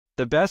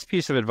the best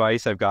piece of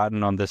advice I've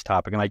gotten on this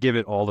topic, and I give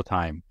it all the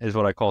time, is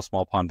what I call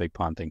small pond, big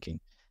pond thinking.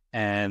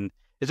 And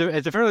it's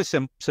a fairly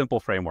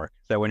simple framework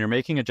that when you're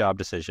making a job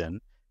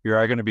decision, you're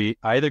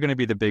either going to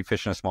be the big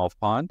fish in a small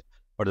pond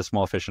or the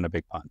small fish in a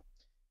big pond.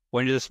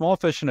 When you're the small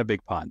fish in a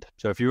big pond,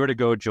 so if you were to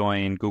go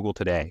join Google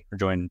today or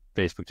join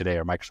Facebook today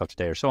or Microsoft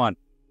today or so on,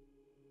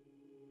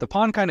 the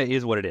pond kind of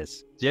is what it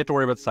is. You have to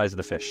worry about the size of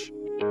the fish.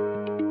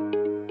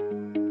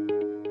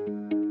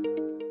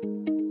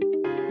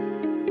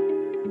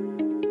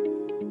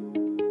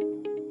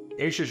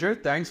 Hey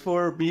Shishir, thanks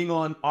for being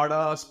on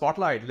Arda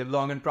Spotlight. Live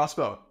long and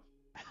prosper.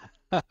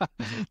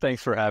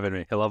 Thanks for having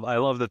me. I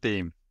love the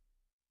theme.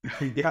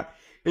 Yeah,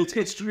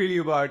 it's really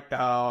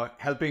about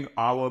helping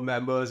our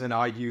members and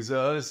our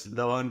users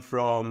learn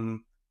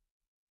from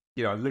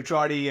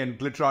literati and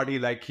glitterati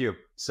like you.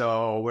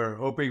 So we're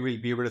hoping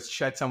we'll be able to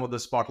shed some of the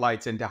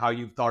spotlights into how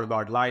you've thought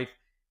about life,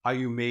 how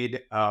you made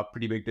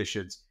pretty big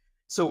decisions.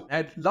 So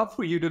I'd love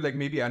for you to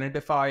maybe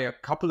identify a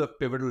couple of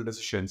pivotal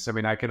decisions. I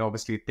mean, I can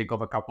obviously think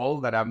of a couple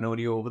that I've known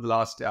you over the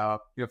last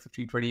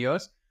 15, 20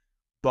 years.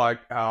 But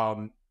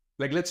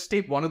let's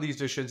take one of these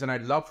decisions, and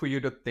I'd love for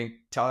you to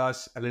tell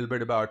us a little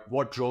bit about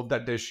what drove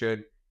that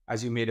decision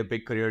as you made a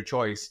big career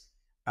choice,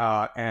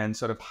 and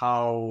sort of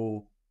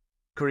how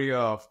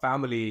career,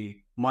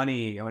 family,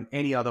 money, and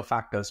any other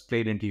factors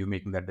played into you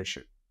making that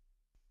decision.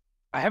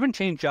 I haven't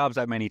changed jobs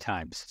that many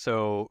times,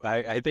 so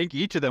I think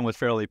each of them was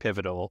fairly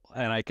pivotal,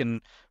 and I can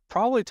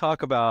probably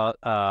talk about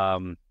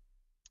maybe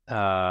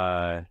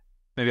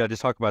I'll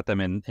just talk about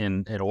them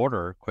in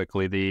order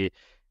quickly.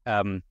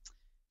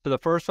 So the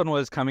first one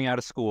was coming out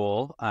of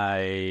school.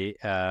 I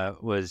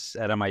was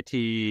at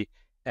MIT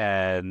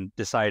and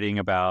deciding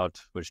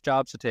about which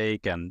jobs to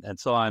take and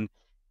so on,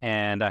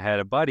 and I had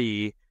a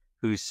buddy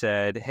who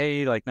said,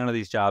 "Hey, none of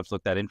these jobs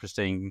look that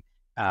interesting.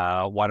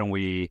 Why don't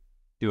we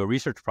do a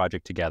research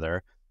project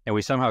together?" And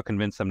we somehow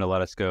convinced them to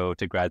let us go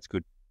to grad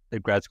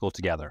school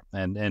together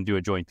and do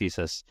a joint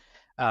thesis.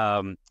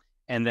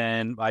 And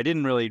then I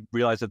didn't really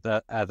realize it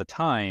at the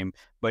time,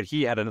 but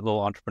he had a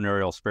little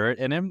entrepreneurial spirit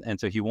in him. And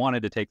so he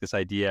wanted to take this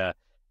idea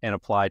and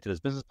apply to this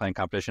business plan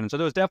competition. And so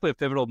there was definitely a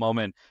pivotal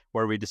moment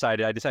where I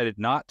decided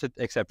not to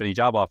accept any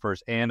job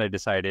offers. And I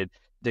decided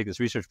to take this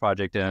research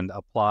project and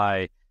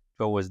apply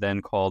to what was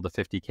then called the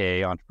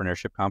 50K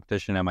entrepreneurship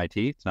competition at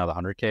MIT. It's now the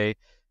 100K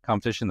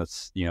competition.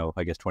 That's,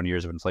 I guess 20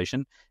 years of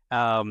inflation.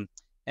 And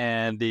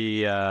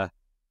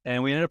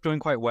we ended up doing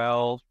quite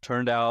well.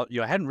 Turned out,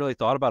 I hadn't really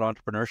thought about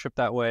entrepreneurship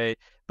that way,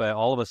 but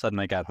all of a sudden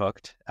I got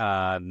hooked.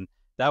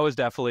 That was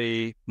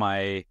definitely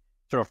my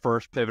sort of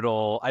first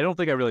pivotal. I don't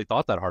think I really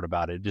thought that hard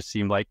about it. It just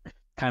seemed like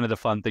kind of the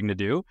fun thing to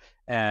do.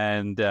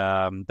 And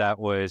that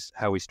was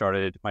how we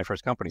started my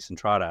first company,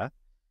 Centrata.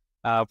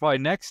 Probably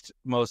next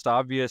most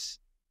obvious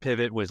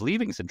pivot was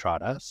leaving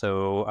Centrata.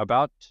 So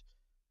about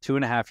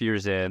 2.5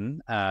 years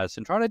in,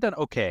 Centrata had done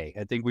okay.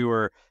 I think we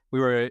were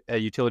a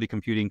utility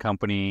computing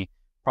company,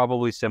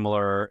 probably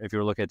similar, if you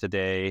were looking at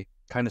today,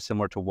 kind of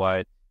similar to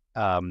what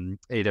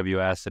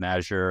AWS and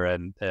Azure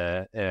and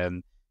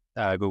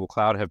Google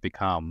Cloud have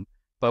become.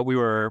 But we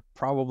were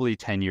probably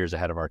 10 years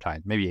ahead of our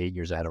time, maybe 8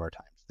 years ahead of our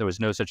time. There was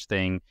no such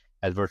thing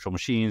as virtual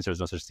machines. There was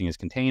no such thing as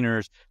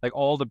containers.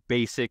 All the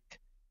basic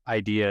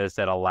ideas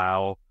that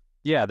allow,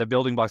 the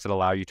building blocks that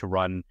allow you to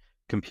run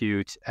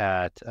compute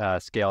at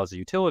scale as a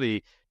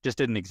utility just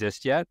didn't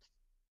exist yet.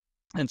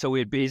 And so we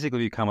had basically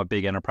become a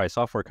big enterprise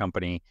software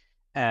company.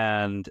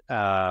 And,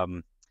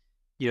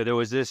 there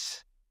was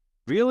this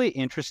really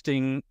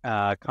interesting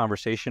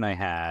conversation I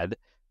had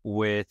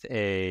with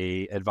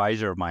a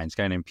advisor of mine, this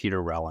guy named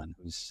Peter Rellin,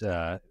 who's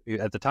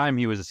at the time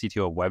he was the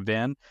CTO of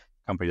Webvan.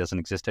 The company doesn't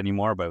exist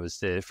anymore, but it was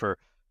for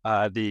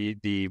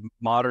the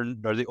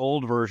modern or the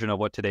old version of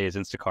what today is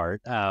Instacart,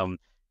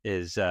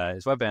 is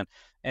Webvan.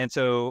 And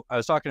so I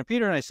was talking to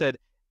Peter and I said,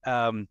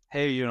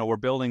 hey, we're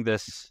building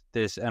this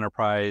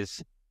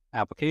enterprise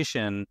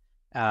application,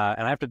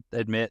 and I have to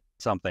admit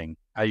something.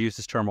 I use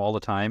this term all the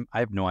time. I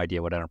have no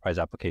idea what enterprise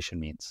application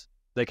means.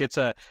 I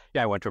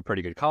went to a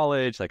pretty good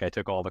college. I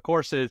took all the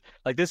courses.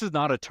 This is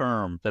not a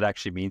term that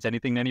actually means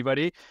anything to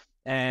anybody.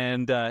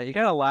 And he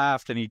kind of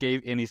laughed and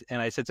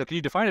I said, so can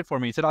you define it for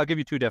me? He said, I'll give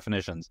you 2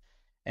 definitions.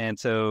 And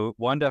so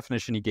one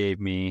definition he gave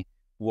me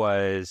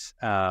was,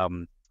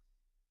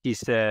 he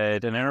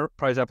said, an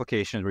enterprise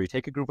application is where you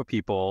take a group of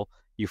people,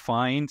 you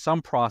find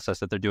some process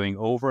that they're doing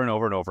over and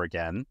over and over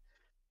again,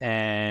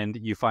 and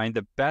you find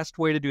the best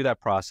way to do that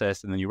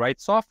process, and then you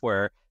write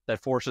software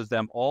that forces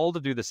them all to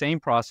do the same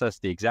process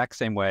the exact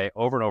same way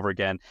over and over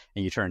again,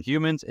 and you turn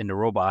humans into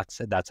robots,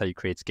 and that's how you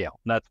create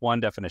scale. And that's one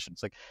definition.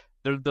 It's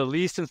the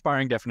least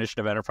inspiring definition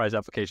of enterprise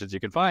applications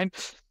you can find.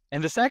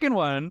 And the second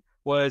one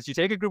was you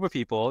take a group of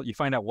people, you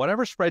find out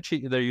whatever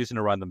spreadsheet they're using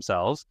to run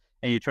themselves,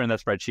 and you turn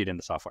that spreadsheet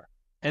into software.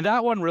 And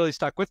that one really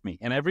stuck with me.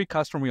 And every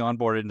customer we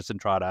onboarded into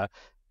Centrata,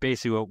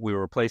 basically what we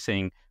were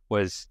replacing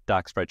was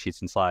doc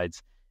spreadsheets and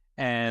slides.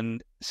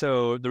 And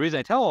so the reason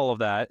I tell all of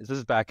that is this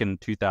is back in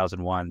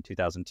 2001,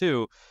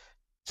 2002.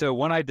 So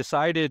when I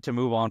decided to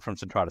move on from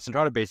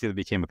Centrata basically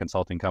became a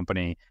consulting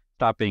company,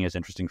 stopped being as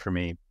interesting for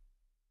me.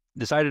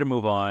 decided to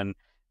move on.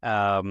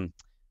 Um,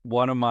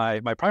 One of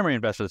my primary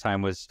investor at the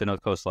time was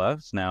Vinod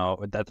Khosla. Now,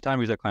 at the time,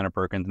 he was at Kleiner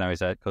Perkins. Now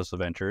he's at Khosla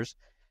Ventures.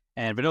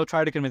 And Vinod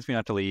tried to convince me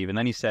not to leave. And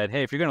then he said,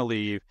 hey, if you're going to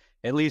leave,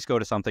 at least go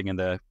to something in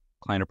the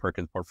Kleiner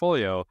Perkins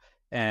portfolio.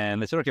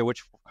 And I said, okay,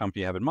 which company do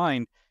you have in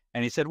mind?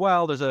 And he said,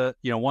 well, there's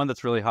one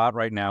that's really hot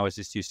right now is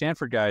these two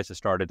Stanford guys that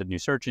started a new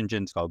search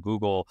engine. It's called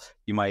Google.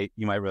 You might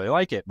really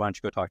like it. Why don't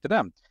you go talk to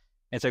them?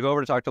 And so I go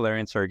over to talk to Larry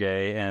and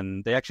Sergey,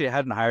 and they actually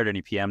hadn't hired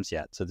any PMs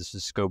yet. So this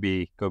is go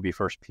be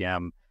first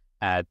PM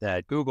at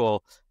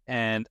Google.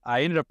 And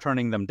I ended up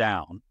turning them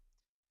down.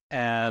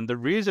 And the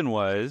reason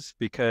was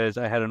because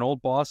I had an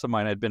old boss of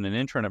mine. I'd been an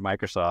intern at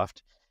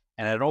Microsoft.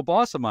 And I had an old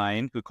boss of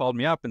mine who called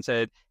me up and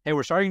said, hey,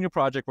 we're starting a new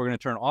project. We're going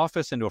to turn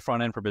Office into a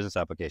front end for business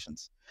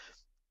applications.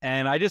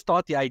 And I just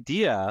thought the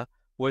idea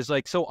was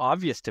like so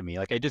obvious to me.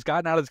 Like I just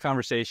gotten out of this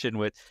conversation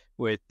with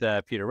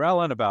Peter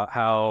Rellan about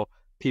how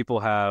people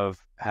have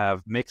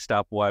mixed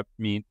up what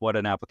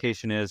an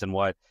application is and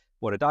what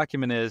a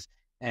document is.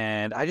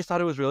 And I just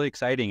thought it was really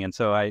exciting. And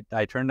so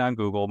I turned down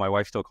Google. My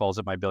wife still calls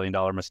it my $1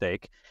 billion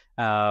mistake.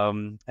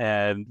 And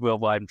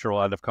I'm sure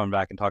we'll end up coming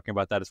back and talking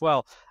about that as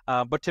well.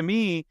 But to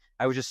me,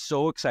 I was just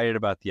so excited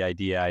about the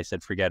idea. I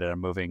said, forget it. I'm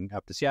moving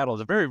up to Seattle. It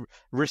was a very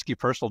risky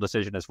personal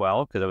decision as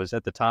well, because I was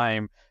at the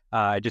time,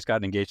 I just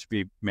gotten engaged to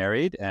be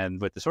married. And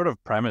with the sort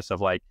of premise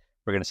of like,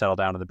 we're going to settle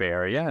down in the Bay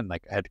Area. And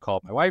like, I had to call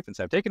up my wife and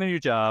say, I'm taking a new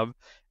job.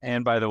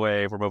 And by the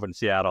way, we're moving to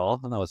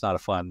Seattle. And that was not a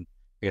fun,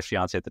 I guess,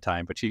 fiance at the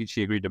time, but she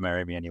agreed to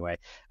marry me anyway.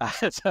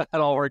 So that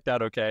all worked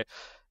out okay.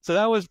 So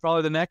that was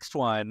probably the next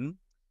one.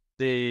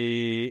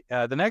 The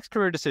next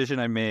career decision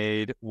I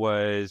made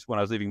was when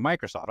I was leaving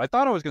Microsoft. I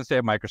thought I was going to stay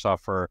at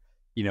Microsoft for,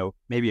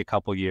 maybe a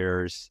couple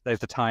years.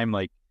 At the time,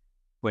 like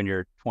when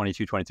you're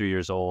 22, 23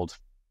 years old,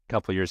 a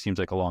couple of years seems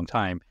like a long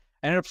time.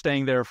 I ended up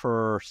staying there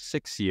for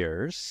 6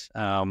 years.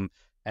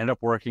 Ended up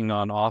working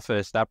on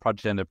Office. That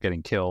project ended up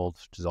getting killed,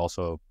 which is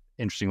also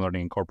interesting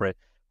learning in corporate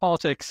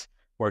politics.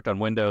 Worked on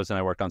Windows and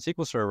I worked on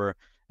SQL Server.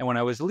 And when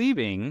I was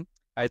leaving,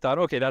 I thought,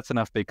 okay, that's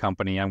enough big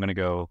company. I'm going to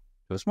go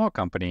to a small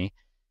company.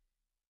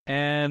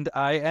 And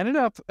I ended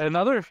up,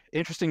 another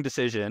interesting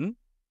decision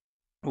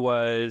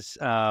was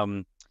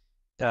the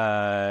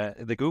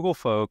Google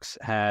folks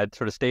had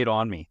sort of stayed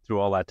on me through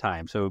all that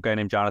time. So a guy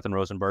named Jonathan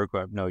Rosenberg, who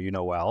I know you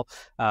know well,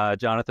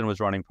 Jonathan was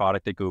running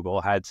product at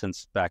Google, had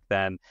since back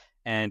then.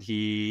 And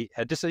he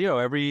had just,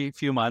 every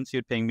few months he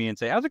would ping me and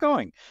say, how's it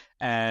going?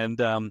 And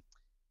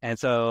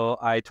so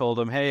I told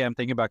him, hey, I'm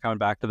thinking about coming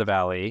back to the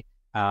Valley.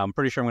 I'm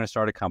pretty sure I'm going to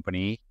start a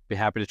company. Be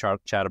happy to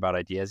chat about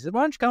ideas. He said,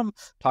 why don't you come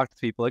talk to the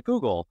people at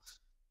Google?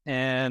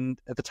 And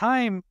at the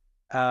time,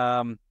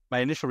 my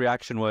initial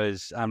reaction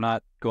was, I'm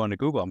not going to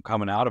Google. I'm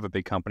coming out of a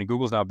big company.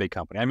 Google's now a big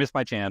company. I missed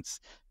my chance.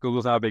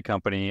 Google's now a big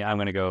company. I'm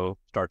going to go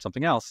start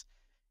something else.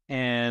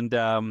 And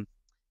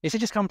he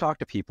said, just come talk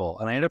to people.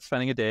 And I ended up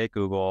spending a day at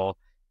Google.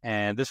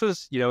 And this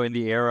was, in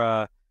the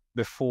era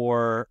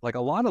before, like,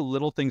 a lot of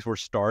little things were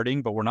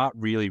starting, but were not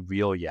really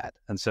real yet.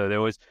 And so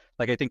there was,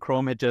 like, I think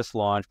Chrome had just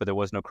launched, but there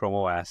was no Chrome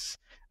OS.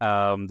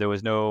 There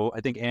was no,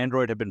 I think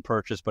Android had been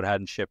purchased, but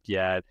hadn't shipped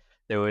yet.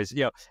 There was,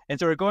 and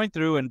so we're going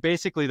through, and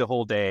basically the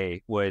whole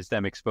day was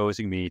them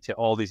exposing me to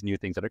all these new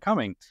things that are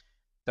coming.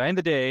 So I end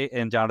the day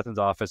in Jonathan's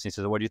office, and he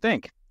says, what do you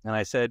think? And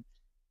I said,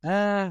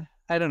 I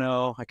don't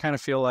know. I kind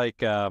of feel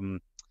like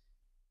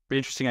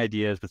interesting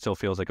ideas, but still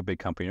feels like a big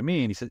company to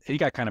me. And he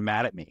got kind of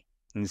mad at me.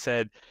 And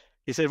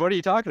he said, what are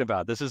you talking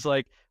about? This is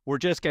like, we're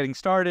just getting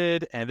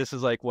started. And this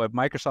is like what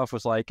Microsoft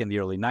was like in the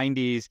early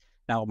 90s.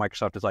 Now what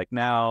Microsoft is like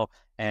now.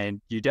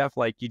 And you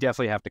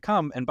definitely have to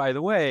come. And by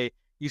the way,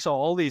 you saw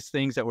all these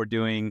things that we're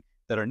doing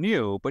that are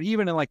new, but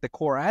even in like the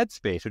core ad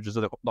space, which is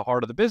the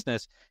heart of the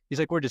business, he's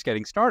like, we're just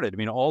getting started. I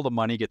mean, all the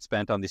money gets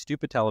spent on these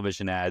stupid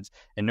television ads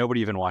and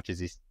nobody even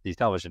watches these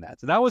television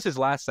ads. And that was his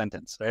last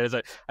sentence, right? As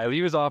I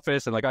leave his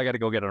office and like, I got to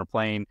go get on a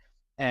plane,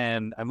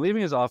 and I'm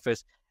leaving his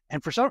office.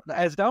 And for some,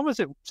 as dumb as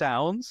it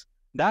sounds,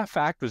 that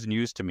fact was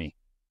news to me.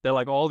 They're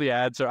like, all the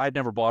ads I'd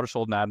never bought or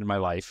sold an ad in my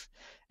life.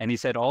 And he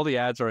said, all the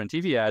ads are in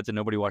TV ads and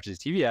nobody watches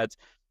TV ads.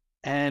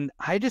 And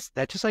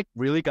that just like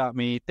really got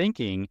me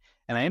thinking.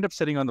 And I ended up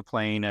sitting on the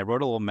plane. I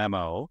wrote a little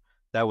memo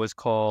that was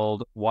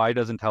called, Why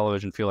Doesn't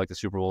Television Feel Like the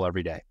Super Bowl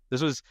Every Day?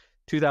 This was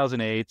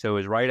 2008. So it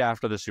was right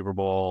after the Super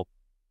Bowl.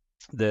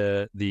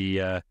 The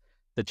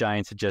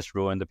Giants had just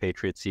ruined the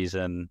Patriots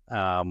season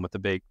with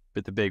the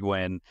big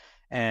win.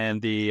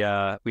 And we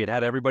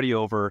had everybody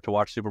over to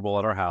watch Super Bowl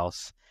at our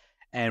house.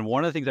 And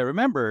one of the things I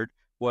remembered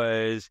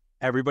was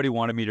everybody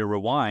wanted me to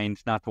rewind,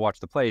 not to watch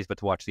the plays, but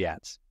to watch the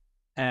ads.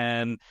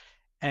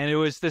 And it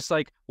was this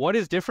like, what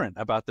is different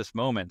about this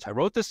moment? I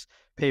wrote this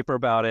paper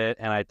about it,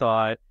 and I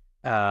thought,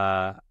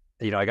 I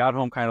got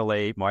home kind of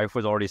late. My wife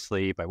was already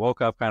asleep. I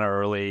woke up kind of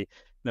early.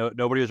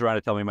 Nobody was around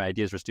to tell me my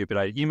ideas were stupid.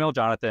 I emailed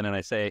Jonathan and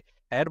I say,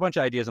 I had a bunch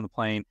of ideas on the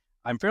plane.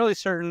 I'm fairly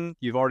certain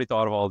you've already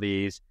thought of all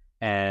these,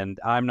 and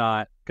I'm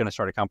not going to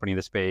start a company in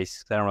the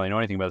space because I don't really know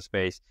anything about the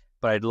space.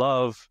 But I'd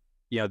love,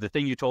 the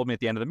thing you told me at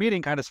the end of the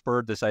meeting kind of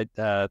spurred this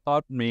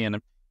thought in me, and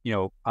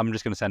I'm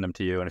just going to send them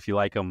to you. And if you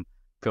like them,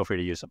 feel free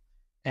to use them.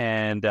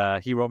 And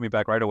he wrote me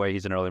back right away.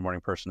 He's an early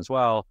morning person as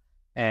well.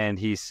 And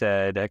he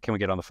said, can we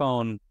get on the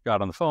phone?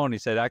 Got on the phone. He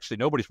said, actually,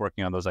 nobody's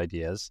working on those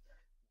ideas.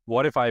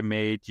 What if I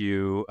made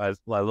you a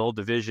little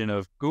division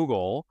of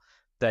Google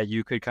that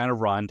you could kind of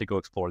run to go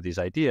explore these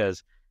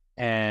ideas?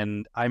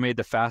 And I made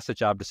the fastest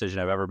job decision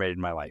I've ever made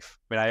in my life.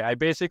 I mean, I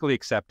basically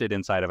accepted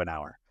inside of an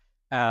hour.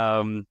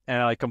 And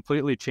I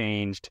completely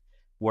changed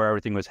where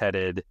everything was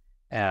headed.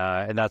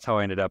 And that's how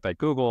I ended up at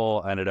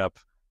Google. I ended up,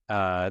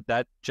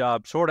 that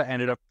job sort of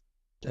ended up,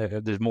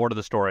 there's more to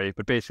the story,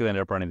 but basically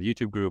ended up running the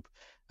YouTube group.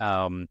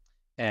 And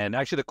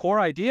actually the core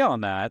idea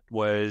on that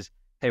was,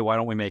 hey, why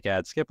don't we make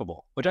ads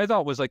skippable? Which I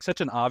thought was like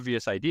such an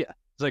obvious idea.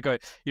 It's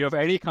like, if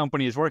any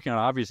company is working on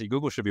it, obviously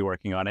Google should be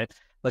working on it.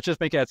 Let's just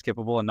make ads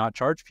skippable and not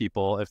charge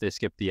people if they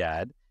skip the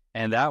ad.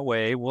 And that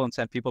way we'll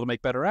incent people to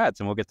make better ads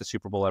and we'll get the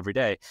Super Bowl every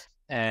day.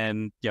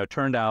 And, it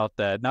turned out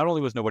that not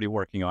only was nobody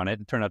working on it,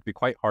 it turned out to be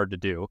quite hard to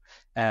do.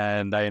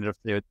 And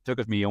it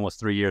took me almost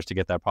 3 years to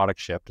get that product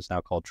shipped. It's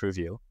now called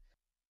TrueView.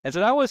 And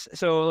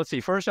so let's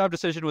see, first job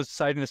decision was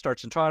deciding to start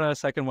Centrata.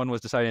 Second one was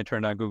deciding to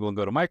turn down Google and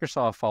go to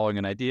Microsoft following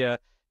an idea.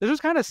 This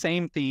was kind of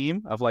same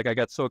theme of like, I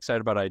got so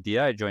excited about an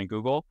idea, I joined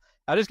Google.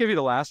 I'll just give you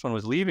the last one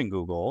was leaving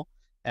Google.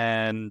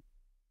 And,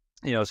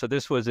 so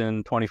this was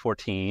in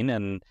 2014.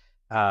 And,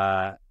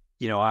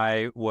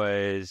 I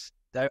was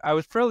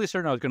fairly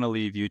certain I was going to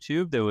leave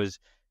YouTube.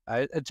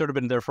 I had sort of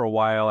been there for a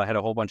while. I had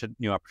a whole bunch of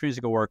new opportunities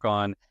to go work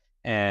on.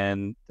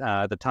 And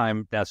at the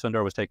time,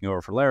 Sundar was taking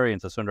over for Larry.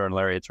 And so Sundar and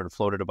Larry had sort of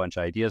floated a bunch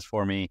of ideas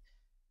for me.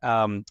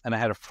 And I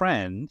had a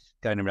friend,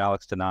 a guy named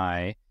Alex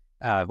Denai,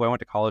 who I went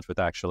to college with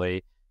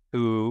actually,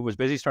 who was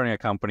busy starting a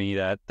company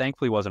that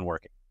thankfully wasn't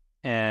working.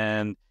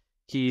 And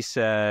he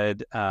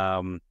said,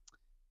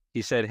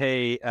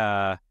 hey,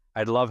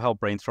 I'd love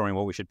help brainstorming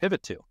what we should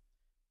pivot to.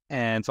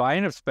 And so I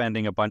ended up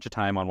spending a bunch of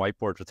time on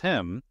whiteboards with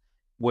him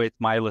with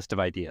my list of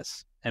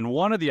ideas. And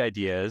one of the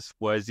ideas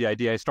was the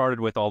idea I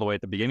started with all the way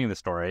at the beginning of the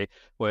story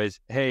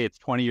was, hey, it's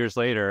 20 years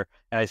later,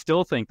 and I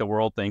still think the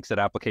world thinks that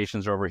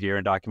applications are over here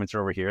and documents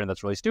are over here, and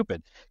that's really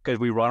stupid because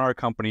we run our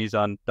companies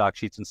on doc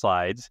sheets and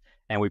slides,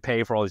 and we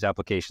pay for all these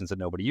applications that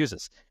nobody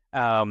uses.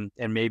 And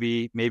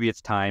maybe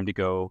it's time to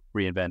go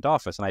reinvent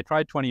Office. And I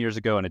tried 20 years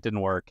ago, and it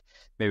didn't work.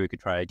 Maybe we could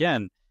try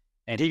again.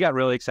 And he got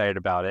really excited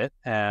about it,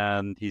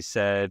 and he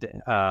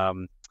said,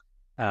 and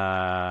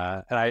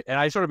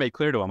I sort of made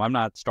clear to him, I'm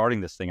not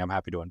starting this thing. I'm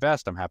happy to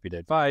invest. I'm happy to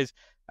advise.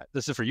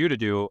 This is for you to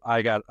do.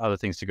 I got other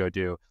things to go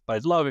do, but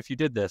I'd love if you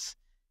did this.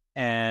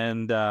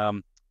 And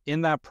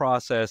in that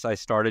process, I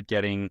started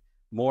getting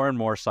more and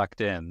more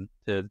sucked in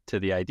to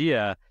the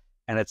idea.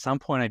 And at some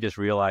point, I just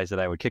realized that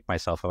I would kick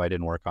myself if I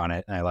didn't work on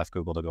it, and I left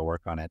Google to go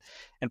work on it.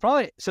 And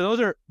probably, so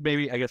those are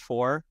maybe, I guess,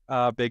 4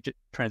 big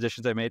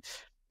transitions I made.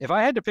 If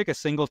I had to pick a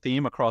single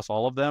theme across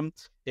all of them,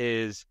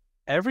 is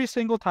every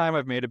single time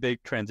I've made a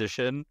big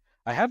transition,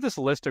 I have this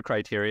list of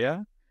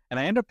criteria, and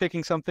I end up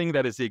picking something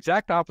that is the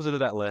exact opposite of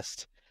that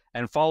list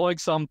and following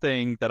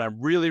something that I'm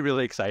really,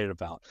 really excited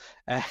about.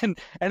 And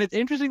it's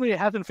interestingly, it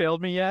hasn't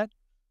failed me yet,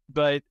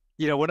 but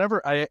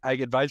whenever I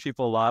advise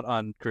people a lot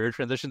on career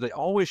transitions, they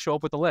always show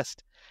up with a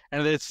list.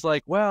 And it's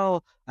like,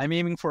 well, I'm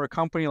aiming for a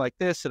company like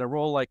this and a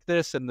role like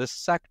this and this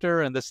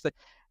sector and this thing.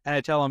 And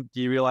I tell them, do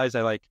you realize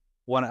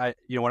when I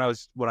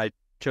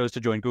chose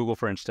to join Google,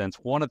 for instance,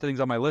 one of the things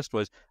on my list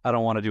was I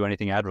don't want to do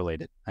anything ad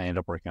related. I ended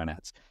up working on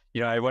ads.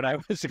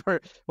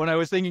 When I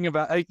was thinking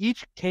about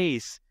each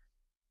case,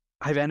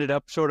 I've ended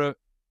up sort of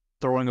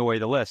throwing away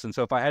the list. And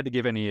so if I had to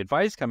give any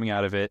advice coming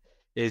out of it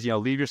is,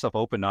 leave yourself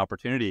open to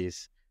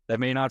opportunities that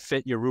may not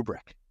fit your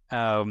rubric.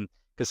 Because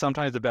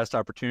sometimes the best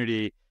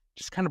opportunity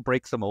just kind of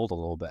breaks the mold a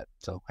little bit.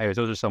 So anyways,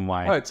 those are some of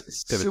my it's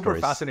super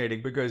stories.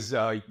 Fascinating because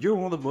you're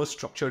one of the most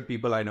structured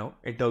people I know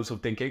in terms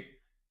of thinking.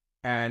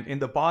 And in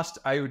the past,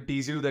 I would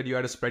tease you that you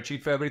had a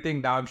spreadsheet for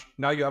everything.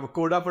 Now you have a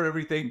Coda for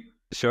everything.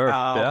 Sure.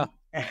 Yeah.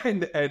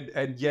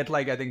 And yet,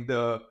 like, I think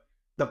the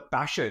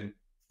passion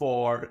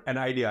for an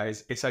idea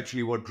is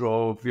essentially what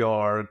drove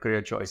your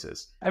career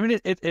choices. I mean,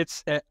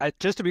 it's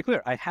just to be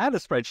clear, I had a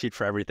spreadsheet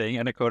for everything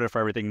and a Coda for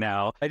everything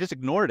now. I just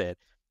ignored it.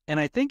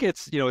 And I think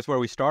it's where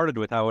we started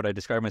with how would I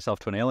describe myself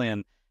to an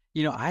alien.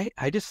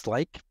 I just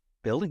like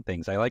building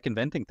things. I like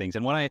inventing things.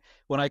 And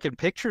when I can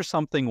picture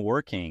something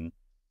working,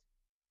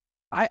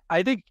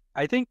 I think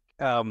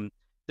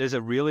there's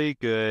a really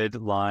good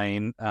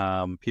line.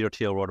 Peter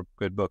Thiel wrote a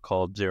good book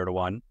called 0 to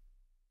 1.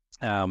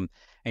 And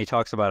he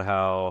talks about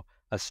how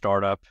a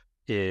startup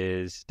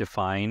is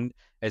defined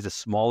as the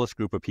smallest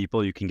group of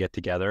people you can get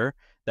together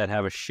that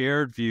have a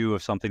shared view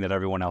of something that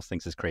everyone else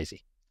thinks is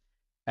crazy.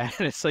 And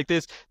it's like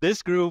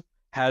this group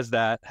has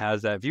that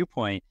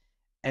viewpoint.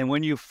 And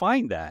when you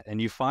find that, and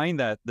you find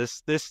that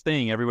this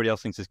thing everybody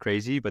else thinks is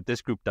crazy, but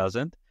this group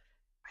doesn't,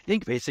 I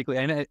think basically,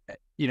 and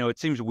it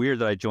seems weird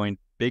that I joined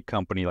big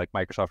company like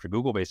Microsoft or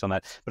Google based on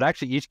that, but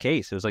actually each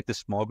case, it was like this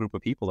small group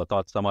of people that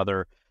thought some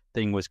other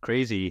thing was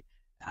crazy.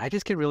 I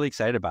just get really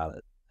excited about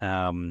it.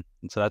 And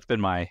so that's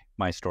been my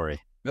story.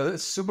 No,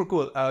 that's super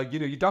cool.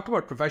 You talked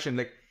about profession.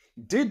 Like,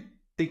 did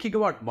thinking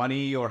about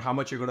money or how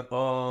much you're going to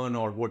earn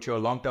or what your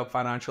long-term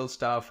financial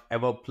stuff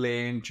ever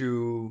play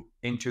into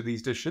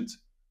these decisions?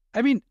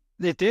 I mean,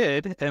 it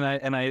did, and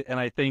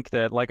I think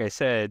that, like I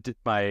said,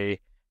 my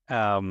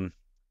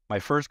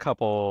first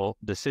couple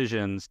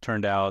decisions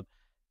turned out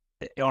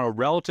on a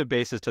relative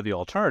basis to the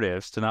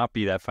alternatives to not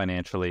be that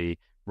financially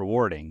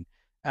rewarding.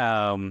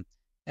 And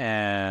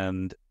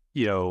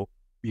you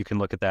can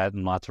look at that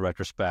in lots of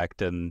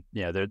retrospect, and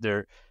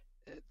they're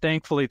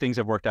thankfully things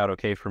have worked out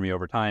okay for me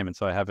over time, and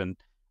so I haven't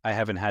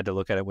had to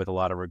look at it with a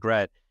lot of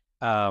regret.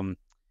 Um,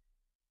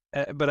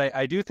 but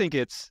I do think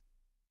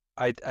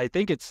I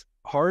think it's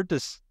hard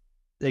to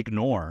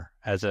ignore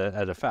as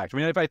a fact. I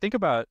mean, if I think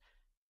about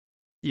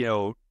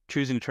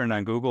choosing to turn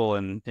down Google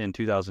in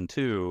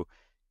 2002,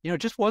 it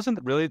just wasn't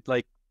really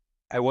like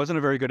I wasn't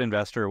a very good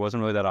investor. It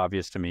wasn't really that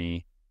obvious to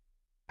me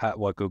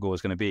what Google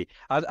was going to be.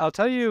 I'll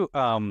tell you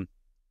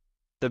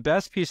the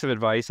best piece of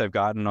advice I've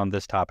gotten on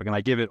this topic, and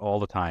I give it all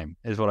the time,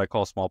 is what I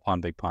call small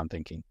pond, big pond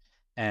thinking.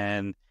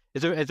 And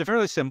it's a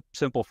fairly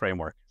simple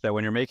framework that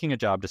when you're making a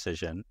job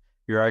decision,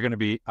 you're either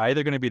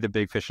going to be the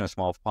big fish in a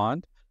small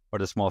pond or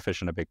the small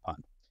fish in a big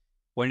pond.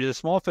 When you're the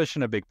small fish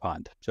in a big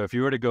pond, so if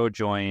you were to go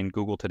join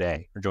Google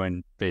today or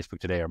join Facebook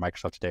today or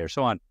Microsoft today or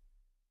so on,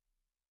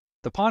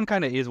 the pond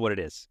kind of is what it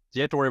is.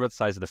 You have to worry about the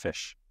size of the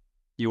fish.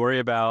 You worry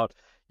about,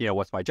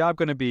 what's my job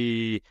going to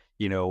be?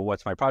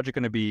 What's my project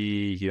going to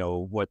be?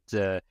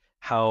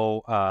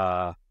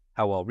 How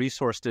well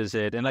resourced is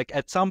it? And like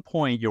at some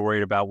point you're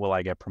worried about, will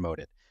I get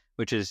promoted?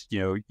 Which is,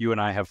 you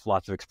and I have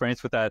lots of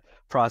experience with that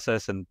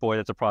process, and boy,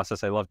 that's a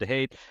process I love to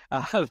hate.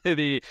 But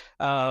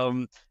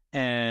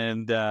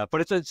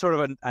it's a sort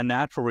of a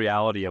natural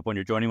reality of when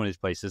you're joining one of these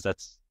places.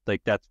 That's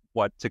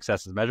what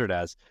success is measured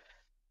as.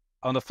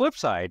 On the flip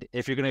side,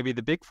 if you're going to be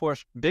the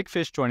big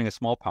fish joining a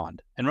small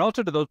pond, and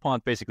relative to those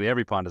ponds, basically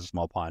every pond is a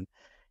small pond,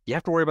 you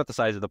have to worry about the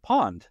size of the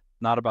pond,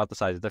 not about the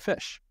size of the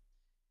fish.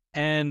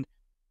 And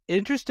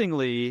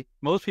interestingly,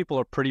 most people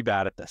are pretty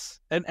bad at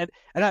this. And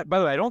by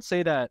the way, I don't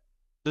say that.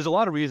 There's a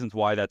lot of reasons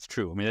why that's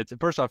true. I mean,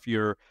 first off,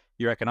 your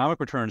economic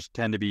returns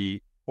tend to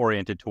be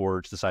oriented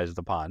towards the size of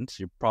the pond.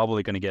 So you're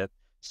probably going to get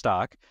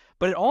stock.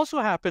 But it also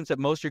happens that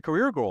most of your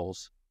career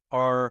goals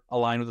are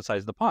aligned with the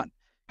size of the pond.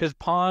 Because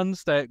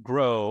ponds that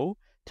grow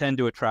tend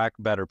to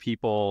attract better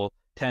people,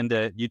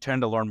 you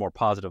tend to learn more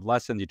positive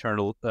lessons, you tend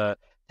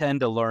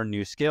to learn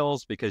new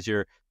skills because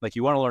you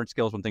want to learn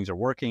skills when things are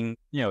working.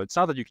 It's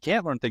not that you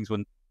can't learn things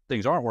when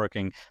things aren't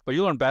working, but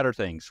you learn better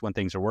things when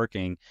things are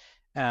working.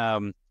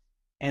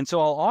 And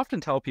so I'll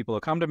often tell people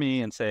to come to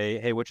me and say,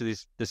 hey, which of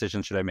these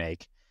decisions should I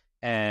make?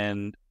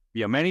 And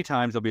many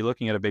times they'll be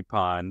looking at a big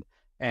pond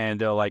and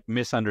they'll like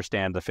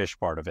misunderstand the fish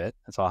part of it.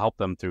 And so I'll help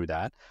them through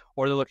that.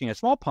 Or they're looking at a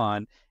small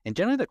pond. And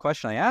generally the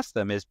question I ask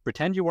them is,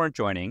 pretend you weren't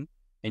joining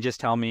and just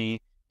tell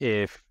me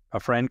if a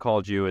friend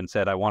called you and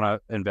said, I want to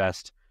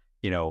invest,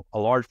 a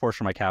large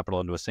portion of my capital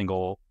into a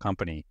single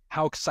company.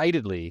 How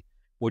excitedly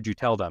would you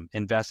tell them,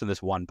 invest in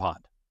this one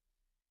pond?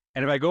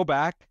 And if I go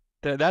back,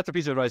 that's a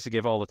piece of advice I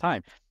give all the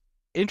time.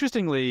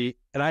 Interestingly,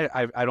 and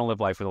I don't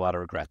live life with a lot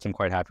of regrets. I'm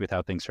quite happy with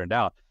how things turned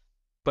out.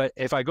 But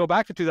if I go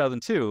back to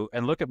 2002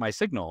 and look at my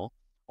signal,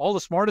 all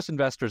the smartest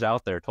investors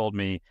out there told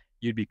me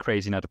you'd be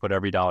crazy not to put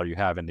every dollar you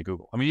have into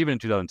Google. I mean, even in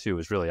 2002, it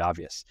was really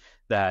obvious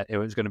that it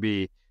was going to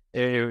be.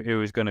 It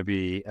was going to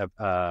be.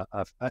 I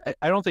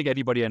don't think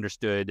anybody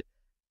understood.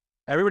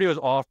 Everybody was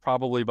off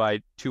probably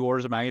by 2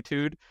 orders of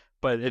magnitude,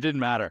 but it didn't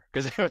matter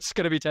because it was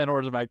going to be 10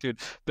 orders of magnitude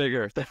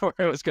bigger than where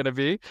it was going to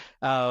be.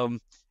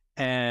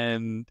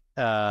 And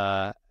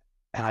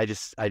I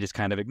just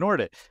kind of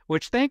ignored it,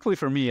 which thankfully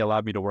for me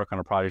allowed me to work on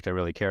a project I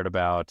really cared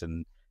about,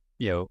 and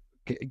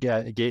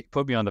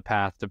put me on the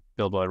path to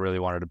build what I really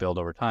wanted to build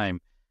over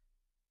time.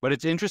 But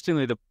it's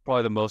interestingly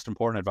probably the most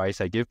important advice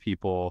I give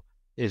people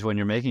is when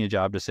you're making a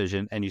job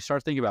decision and you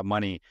start thinking about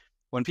money.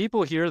 When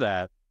people hear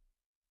that,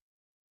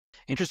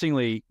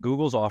 interestingly,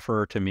 Google's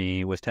offer to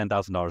me was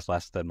 $10,000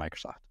 less than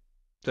Microsoft.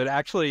 So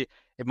actually,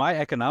 in my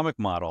economic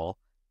model,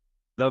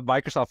 the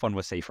Microsoft one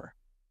was safer.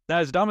 Now,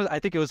 as dumb as I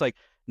think it was like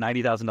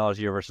 $90,000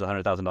 a year versus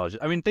 $100,000.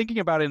 I mean, thinking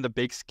about it in the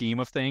big scheme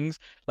of things,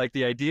 like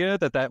the idea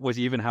that was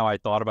even how I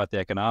thought about the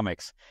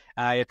economics,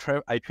 I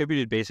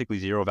attributed basically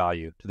zero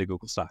value to the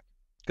Google stock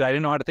because I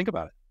didn't know how to think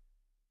about it.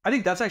 I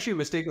think that's actually a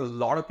mistake a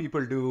lot of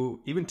people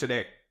do even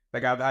today.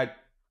 Like I've had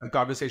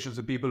conversations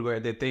with people where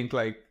they think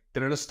like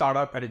they're in a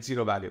startup and it's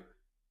zero value.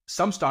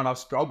 Some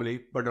startups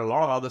probably, but a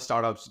lot of other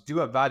startups do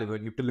have value,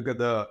 and you have to look at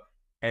the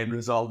end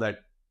result that,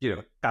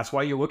 that's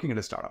why you're working in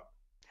a startup.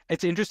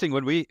 It's interesting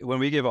when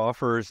we give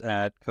offers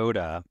at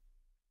Coda,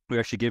 we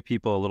actually give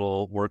people a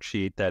little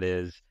worksheet that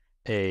is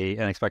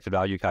an expected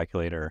value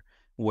calculator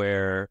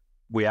where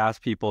we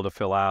ask people to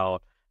fill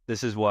out,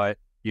 this is what,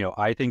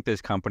 I think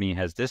this company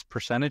has this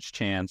percentage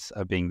chance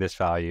of being this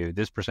value,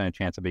 this percentage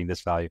chance of being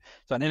this value.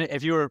 So and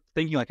if you were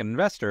thinking like an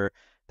investor,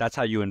 that's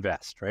how you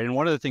invest, right? And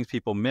one of the things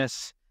people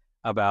miss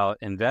about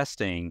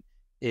investing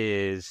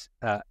is,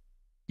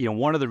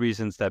 one of the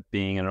reasons that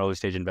being an early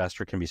stage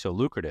investor can be so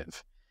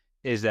lucrative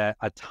is that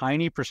a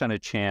tiny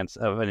percentage chance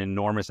of an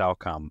enormous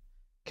outcome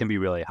can be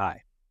really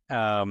high.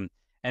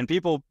 And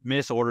people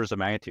miss orders of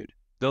magnitude.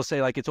 They'll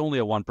say like it's only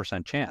a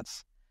 1%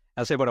 chance.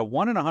 I'll say, but a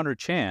 1 in 100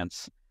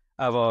 chance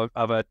of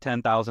a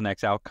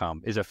 10,000x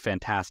outcome is a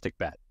fantastic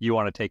bet. You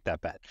want to take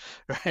that bet,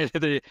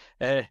 right?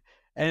 And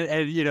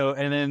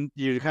then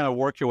you kind of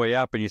work your way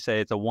up, and you say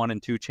it's a 1 in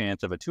 2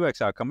 chance of a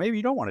 2x outcome. Maybe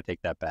you don't want to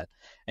take that bet,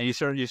 and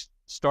you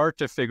start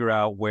to figure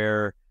out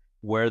where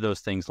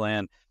those things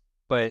land.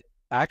 But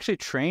actually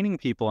training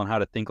people on how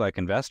to think like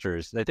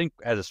investors, I think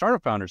as a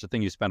startup founder, is the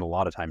thing you spend a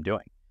lot of time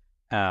doing.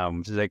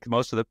 Like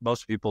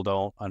most people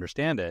don't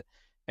understand it.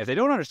 If they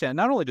don't understand,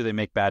 not only do they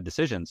make bad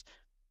decisions,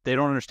 they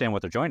don't understand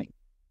what they're joining.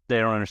 They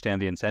don't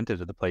understand the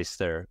incentives of the place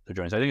they're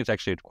joining. So I think it's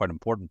actually quite an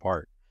important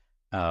part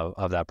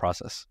of that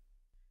process.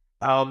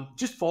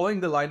 Just following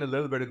the line a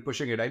little bit and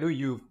pushing it, I know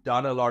you've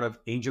done a lot of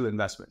angel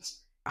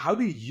investments. How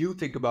do you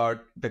think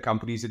about the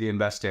companies that you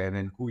invest in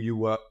and who you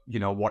work,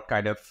 what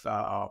kind of,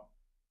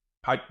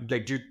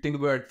 do you think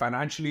about it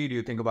financially? Do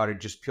you think about it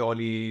just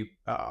purely,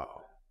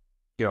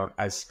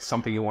 as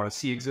something you want to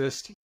see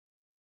exist?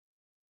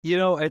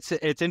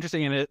 It's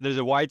interesting, and there's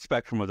a wide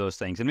spectrum of those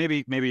things. And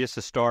maybe just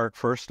to start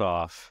first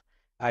off,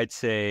 I'd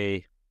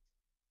say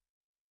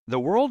the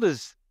world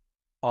is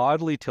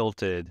oddly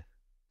tilted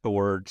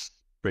towards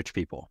rich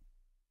people,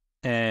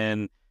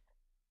 and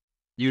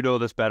you know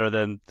this better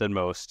than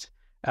most.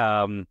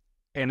 And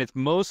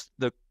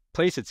the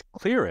place it's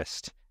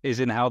clearest is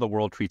in how the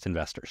world treats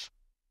investors,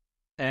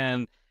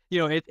 and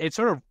it's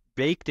sort of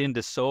baked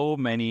into so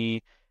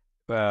many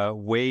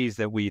ways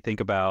that we think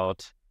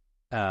about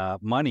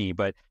money.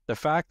 But the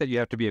fact that you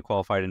have to be a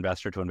qualified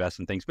investor to invest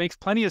in things makes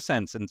plenty of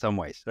sense in some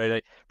ways, right?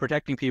 Like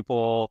protecting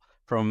people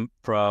from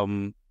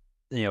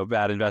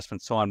bad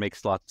investments, so on,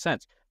 makes lots of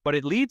sense. But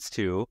it leads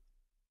to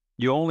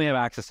you only have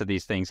access to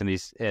these things, and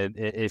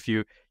if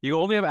you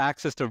only have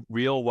access to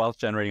real wealth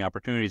generating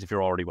opportunities if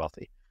you're already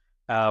wealthy.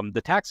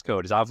 The tax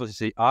code is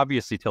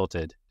obviously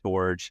tilted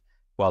towards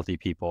wealthy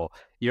people.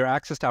 Your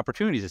access to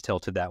opportunities is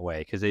tilted that way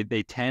because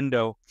they tend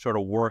to sort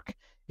of work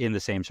in the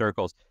same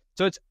circles.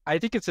 So I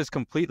think it's this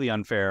completely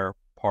unfair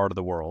part of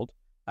the world.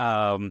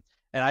 And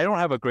I don't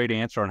have a great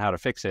answer on how to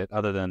fix it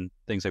other than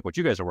things like what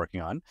you guys are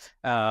working on.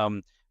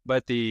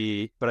 But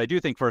I do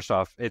think first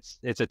off, it's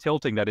a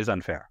tilting that is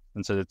unfair.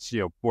 And so it's,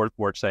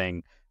 worth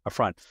saying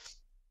upfront.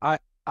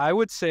 I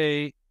would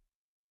say,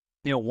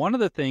 one of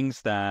the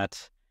things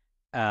that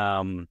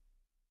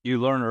you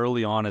learn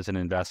early on as an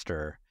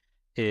investor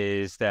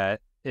is that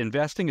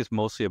investing is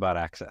mostly about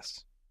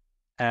access.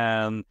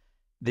 And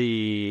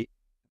the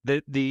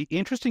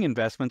interesting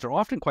investments are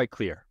often quite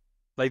clear.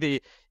 Like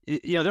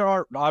there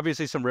are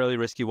obviously some really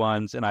risky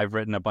ones, and I've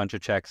written a bunch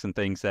of checks and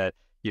things that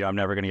I'm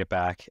never going to get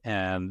back.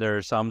 And there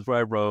are some where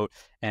I wrote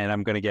and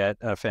I'm going to get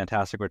a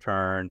fantastic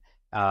return,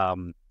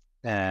 and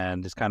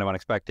it's kind of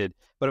unexpected.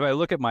 But if I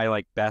look at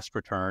my best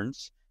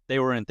returns, they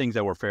were in things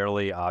that were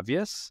fairly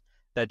obvious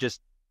that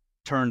just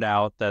turned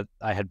out that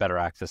I had better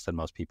access than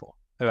most people.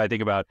 If I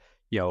think about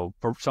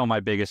for some of my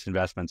biggest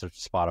investments are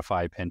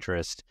Spotify,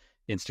 Pinterest,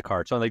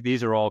 Instacart. So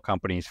these are all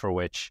companies for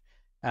which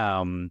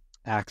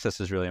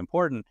access is really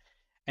important.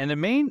 And the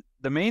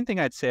main thing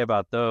I'd say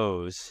about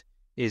those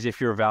is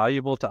if you're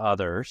valuable to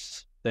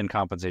others, then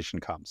compensation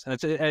comes. And I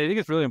think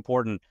it's really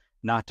important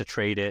not to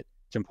trade it.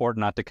 It's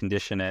important not to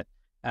condition it.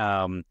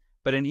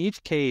 But in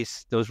each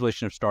case, those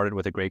relationships started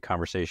with a great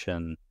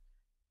conversation.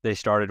 They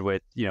started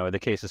with, the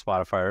case of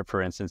Spotify,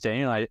 for instance.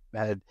 Daniel and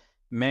I had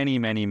many,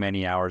 many,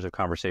 many hours of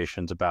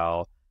conversations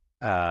about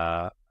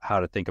how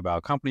to think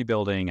about company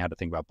building, how to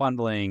think about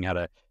bundling, how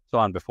to so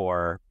on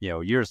before,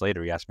 years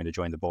later, he asked me to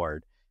join the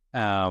board.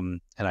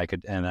 And I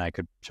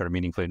could sort of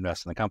meaningfully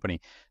invest in the company.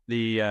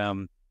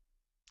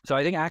 So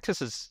I think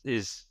access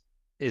is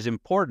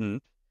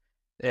important.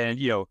 And,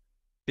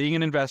 being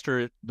an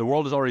investor, the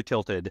world is already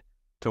tilted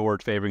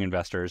toward favoring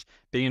investors.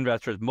 Being an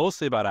investor is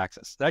mostly about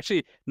access. It's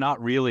actually not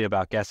really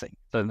about guessing.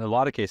 So in a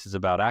lot of cases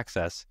about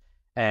access,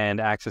 and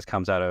access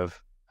comes out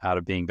of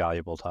being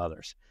valuable to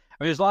others.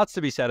 I mean, there's lots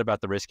to be said about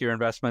the riskier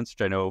investments,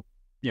 which I know,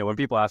 when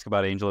people ask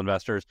about angel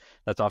investors,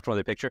 that's often what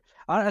they picture.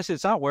 Honestly,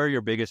 it's not where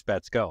your biggest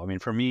bets go. I mean,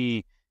 for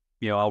me,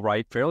 I'll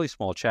write fairly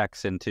small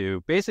checks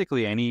into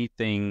basically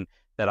anything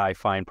that I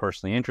find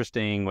personally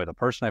interesting with a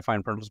person I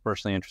find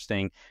personally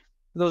interesting.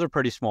 Those are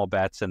pretty small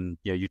bets, and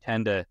you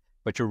tend to,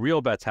 but your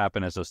real bets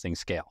happen as those things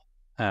scale.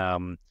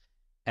 And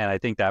I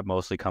think that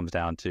mostly comes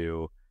down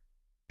to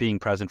being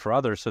present for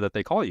others so that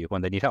they call you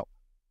when they need help.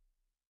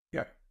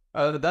 Yeah,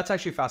 that's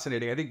actually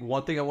fascinating. I think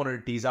one thing I wanted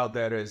to tease out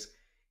there is,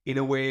 in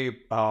a way,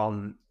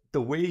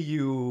 the way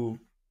you've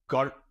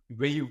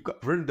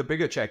written the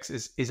bigger checks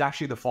is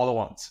actually the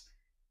follow-ons,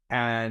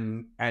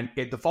 and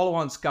the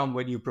follow-ons come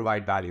when you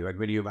provide value and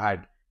when you've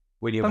had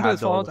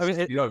those,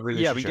 relationships.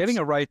 Yeah, but getting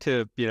a right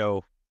to,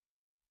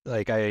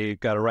 I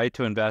got a right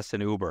to invest in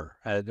Uber,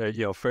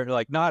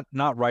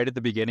 not right at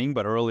the beginning,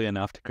 but early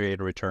enough to create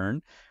a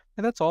return.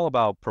 And that's all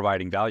about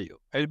providing value.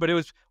 But it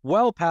was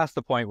well past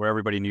the point where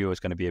everybody knew it was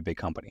going to be a big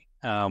company.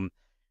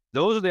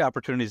 Those are the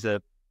opportunities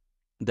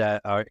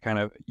that are kind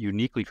of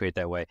uniquely create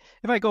that way.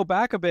 If I go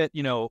back a bit,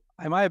 am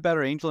I a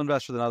better angel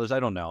investor than others? I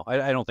don't know.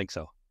 I don't think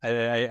so.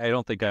 I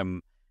don't think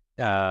I'm.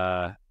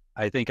 I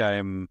think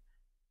I'm.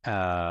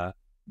 Uh,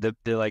 the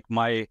like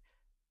my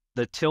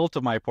the tilt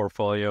of my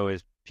portfolio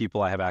is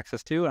people I have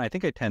access to, and I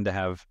think I tend to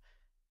have.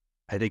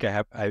 I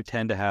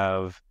tend to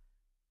have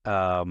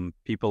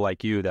people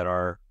like you that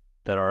are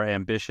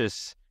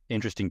ambitious,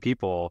 interesting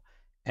people,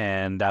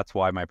 and that's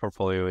why my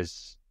portfolio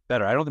is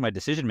better. I don't think my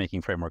decision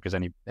making framework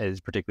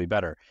is particularly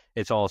better.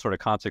 It's all sort of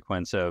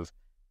consequence of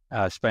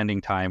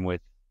spending time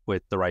with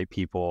the right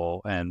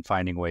people and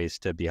finding ways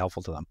to be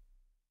helpful to them.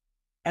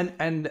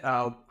 And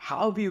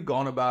how have you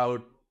gone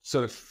about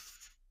sort of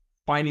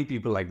finding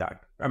people like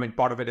that? I mean,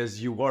 part of it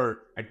is you were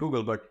at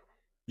Google, but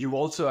you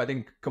also, I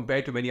think,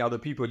 compared to many other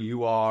people,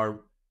 you are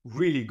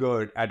really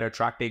good at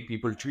attracting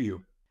people to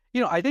you.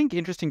 I think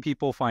interesting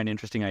people find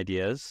interesting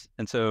ideas,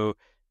 and so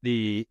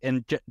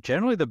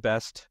generally the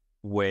best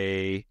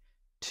way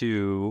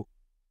to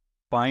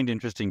find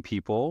interesting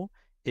people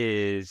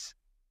is,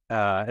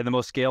 and the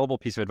most scalable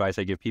piece of advice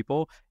I give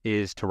people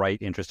is to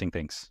write interesting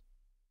things.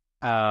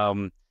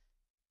 Um,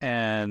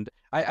 and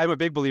I'm a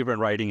big believer in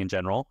writing in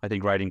general. I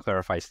think writing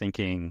clarifies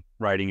thinking.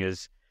 Writing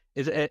is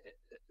a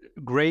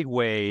great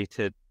way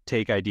to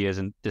take ideas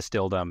and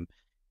distill them.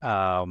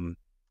 Um,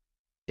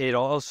 it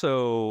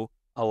also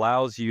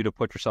allows you to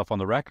put yourself on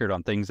the record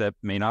on things that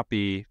may not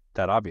be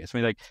that obvious. I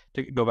mean, like,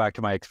 to go back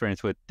to my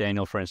experience with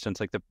Daniel, for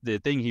instance, like the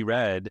thing he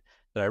read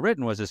that I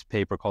written was this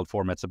paper called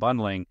Formats of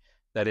Bundling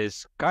that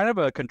is kind of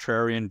a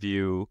contrarian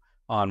view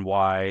on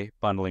why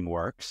bundling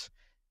works.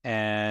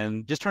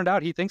 And just turned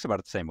out he thinks about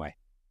it the same way.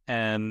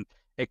 And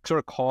it sort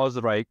of caused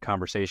the right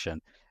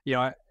conversation.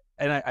 I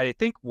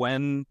think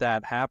when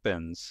that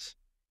happens,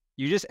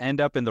 you just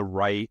end up in the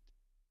right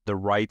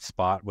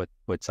spot with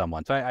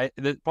someone. So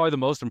probably the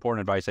most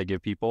important advice I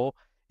give people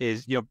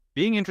is,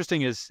 being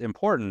interesting is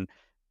important,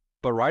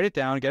 but write it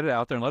down, get it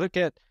out there, and let it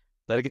get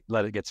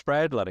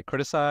spread, let it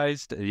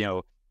criticized.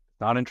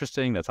 Not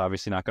interesting, that's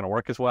obviously not going to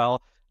work as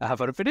well.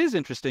 But if it is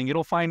interesting,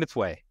 it'll find its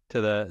way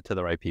to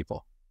the right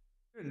people.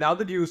 Now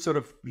that you sort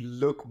of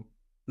look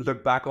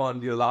back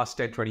on your last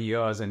 10, 20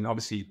 years, and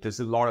obviously there's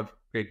a lot of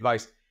great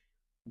advice,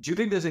 do you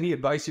think there's any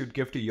advice you'd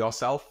give to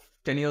yourself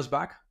 10 years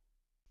back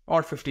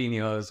or 15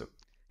 years?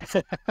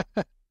 Sort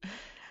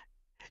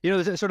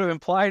of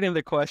implied in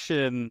the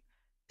question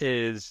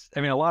is,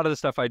 I mean, a lot of the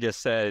stuff I just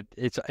said,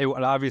 it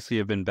would obviously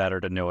have been better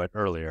to know it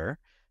earlier.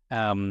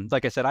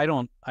 Like I said, I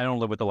don't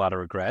live with a lot of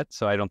regret,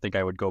 so I don't think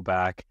I would go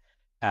back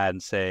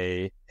and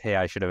say, hey,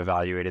 I should have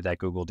evaluated that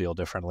Google deal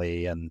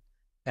differently and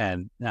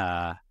taken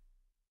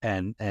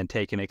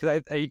it,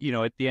 because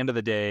at the end of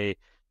the day,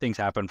 things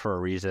happen for a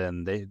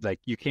reason.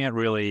 You can't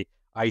really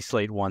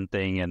isolate one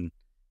thing and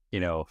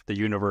the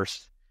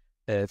universe.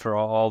 For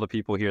all the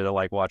people here that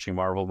like watching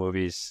Marvel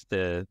movies,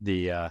 the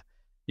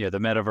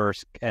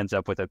metaverse ends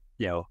up with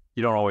you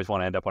don't always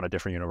want to end up on a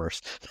different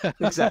universe.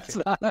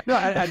 Exactly. No,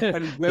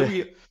 and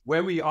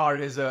where we are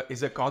is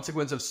a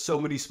consequence of so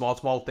many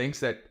small things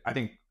that I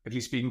think, at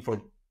least speaking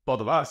for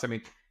both of us, I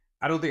mean,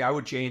 I don't think I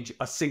would change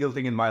a single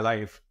thing in my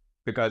life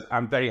because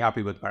I'm very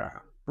happy with where I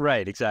am.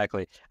 Right,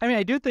 exactly. I mean,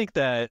 I do think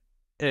that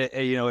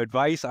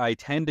advice I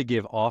tend to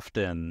give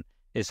often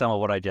is some of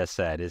what I just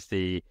said.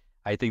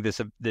 I think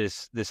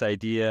this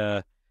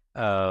idea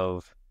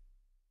of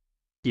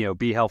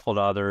be helpful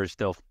to others.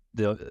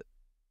 The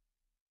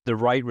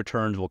right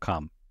returns will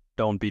come.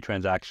 Don't be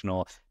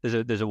transactional.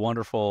 There's a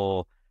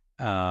wonderful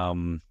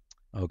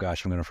oh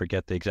gosh, I'm going to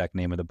forget the exact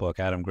name of the book.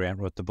 Adam Grant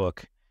wrote the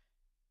book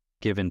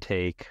Give and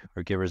Take,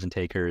 or Givers and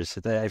Takers.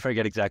 I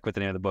forget exactly what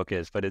the name of the book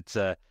is, but it's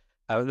a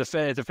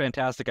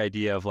fantastic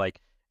idea of, like,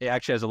 it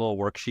actually has a little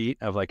worksheet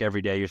of, like,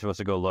 every day you're supposed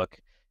to go look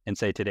and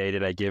say, today,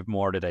 did I give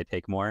more? Did I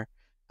take more?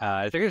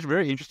 I think it's a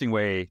very interesting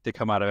way to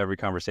come out of every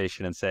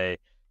conversation and say,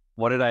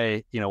 what did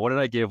I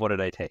give? What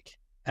did I take?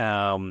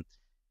 And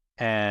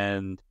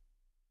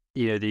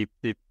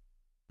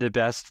the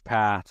best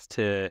path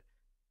to,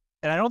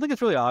 and I don't think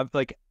it's really odd.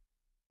 Like,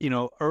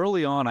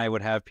 early on, I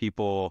would have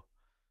people.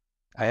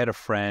 I had a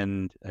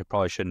friend I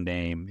probably shouldn't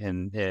name,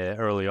 and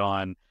early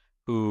on,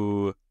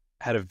 who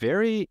had a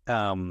very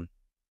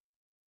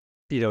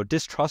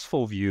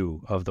distrustful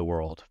view of the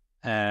world,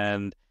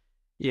 and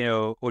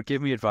would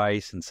give me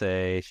advice and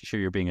say, "Sure,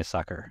 you're being a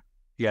sucker.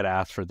 You got to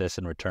ask for this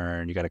in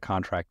return. You got to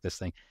contract this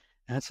thing."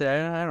 And I'd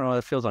say, I don't know,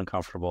 it feels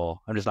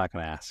uncomfortable. I'm just not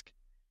going to ask.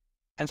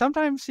 And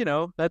sometimes,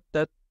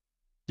 that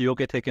you'll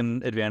get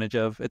taken advantage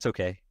of. It's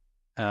okay.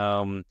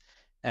 But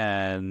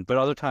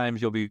other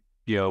times you'll be,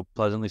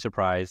 pleasantly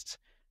surprised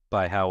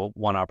by how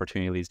one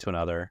opportunity leads to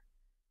another.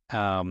 So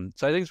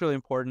I think it's really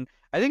important.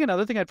 I think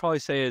another thing I'd probably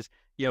say is,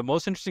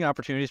 most interesting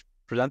opportunities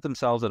present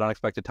themselves at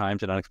unexpected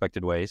times in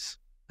unexpected ways.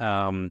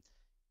 I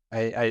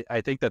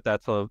think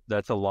that's a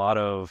lot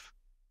of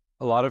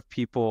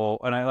people,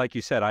 and like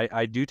you said,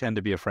 I do tend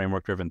to be a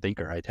framework driven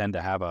thinker. I tend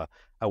to have a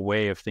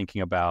way of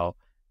thinking about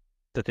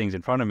the things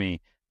in front of me,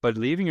 but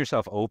leaving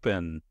yourself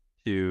open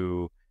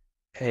to,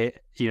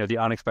 the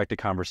unexpected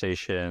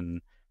conversation.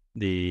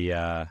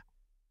 I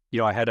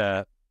had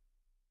an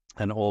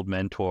old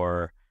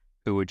mentor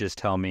who would just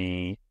tell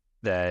me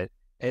that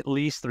at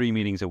least 3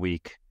 meetings a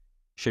week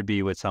should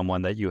be with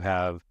someone that you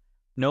have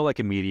no like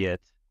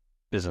immediate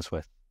business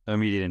with, no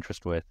immediate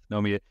interest with, no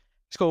immediate.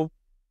 Just go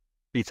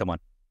meet someone,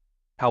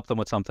 help them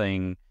with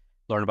something,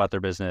 learn about their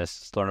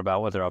business, learn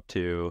about what they're up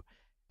to,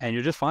 and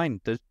you'll just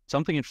find there's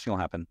something interesting will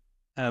happen.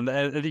 And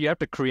you have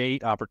to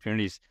create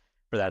opportunities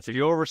for that. So if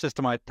you over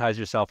systematize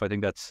yourself, I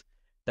think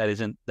that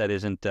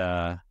isn't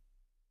a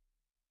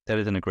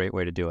great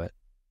way to do it.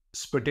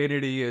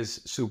 Spontaneity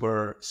is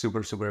super,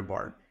 super, super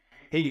important.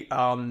 Hey,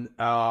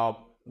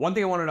 one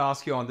thing I wanted to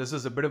ask you on, this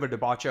is a bit of a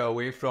departure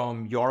away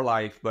from your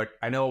life, but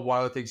I know one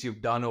of the things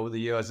you've done over the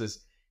years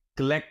is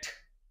collect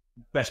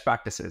best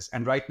practices.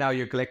 And right now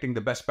you're collecting the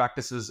best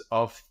practices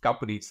of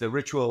companies, the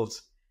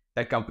rituals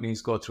that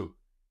companies go through.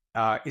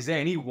 Is there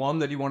any one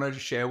that you wanted to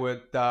share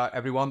with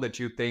everyone that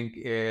you think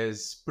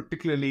is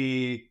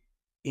particularly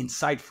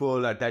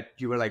insightful, that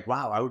you were like,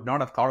 wow, I would not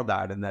have thought of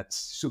that, and that's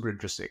super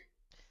interesting?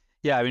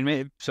 Yeah, I mean,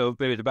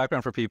 maybe the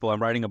background for people,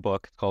 I'm writing a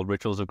book called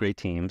Rituals of Great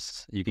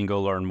Teams. You can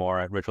go learn more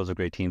at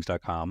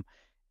ritualsofgreatteams.com.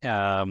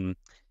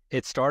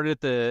 It started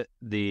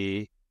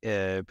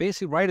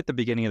basically right at the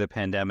beginning of the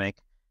pandemic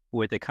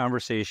with a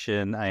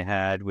conversation I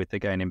had with a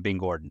guy named Bing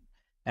Gordon.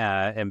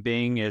 And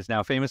Bing is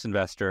now a famous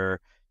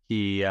investor.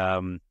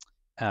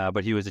 But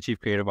he was the chief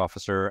creative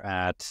officer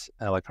at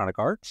Electronic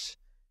Arts.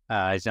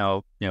 He's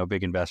now, a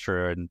big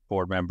investor and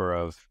board member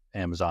of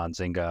Amazon,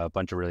 Zynga, a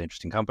bunch of really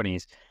interesting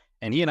companies.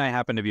 And he and I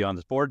happened to be on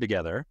this board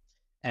together,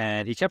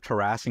 and he kept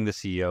harassing the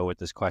CEO with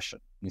this question.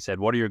 He said,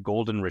 "What are your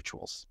golden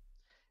rituals?"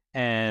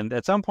 And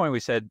at some point we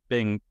said,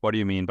 "Bing, what do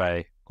you mean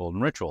by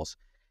golden rituals?"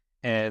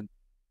 And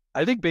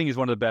I think Bing is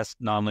one of the best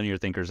nonlinear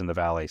thinkers in the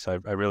Valley. So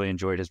I really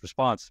enjoyed his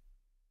response.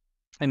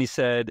 And he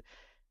said,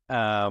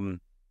 well,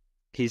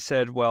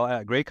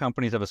 great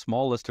companies have a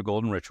small list of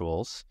golden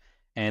rituals,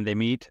 and they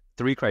meet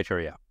 3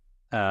 criteria.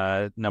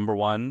 Number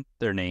 1,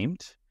 they're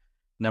named.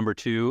 Number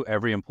 2,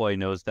 every employee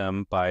knows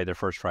them by their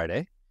first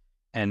Friday.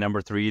 And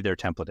number 3, they're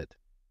templated.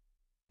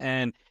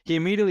 And he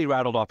immediately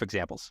rattled off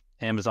examples.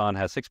 Amazon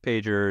has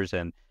 6-pagers,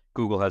 and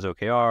Google has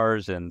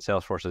OKRs, and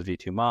Salesforce has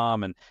V2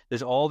 Mom. And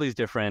there's all these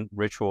different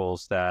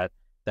rituals that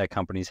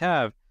companies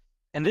have.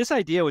 And this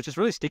idea was just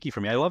really sticky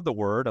for me. I love the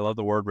word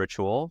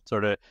ritual.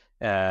 Sort of,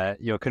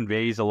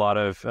 conveys a lot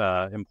of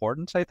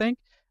importance, I think.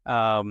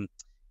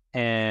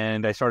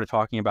 And I started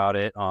talking about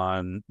it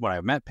when I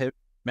met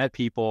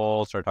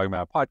people, started talking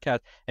about a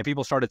podcast, and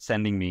people started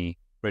sending me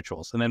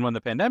rituals. And then when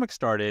the pandemic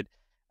started,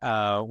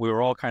 we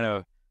were all kind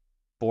of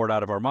bored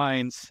out of our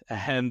minds,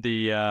 and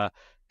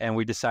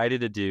we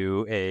decided to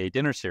do a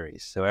dinner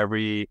series. So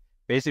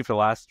basically for the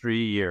last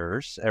 3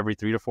 years, every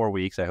 3 to 4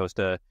 weeks, I host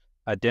a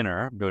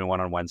dinner. I'm doing one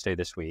on Wednesday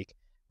this week,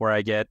 where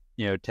I get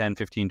 10,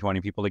 15,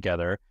 20 people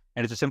together,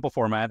 and it's a simple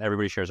format.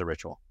 Everybody shares a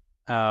ritual.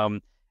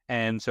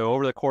 And so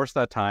over the course of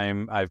that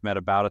time, I've met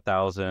about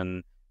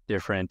 1,000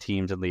 different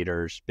teams and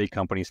leaders, big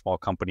companies, small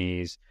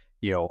companies,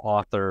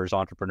 authors,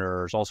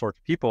 entrepreneurs, all sorts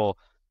of people.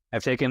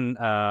 I've taken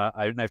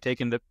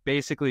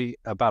basically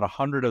about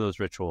 100 of those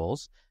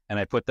rituals, and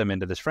I put them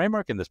into this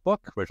framework in this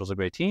book, Rituals of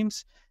Great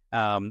Teams.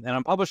 And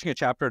I'm publishing a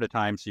chapter at a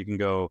time, so you can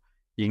go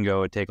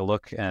and take a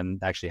look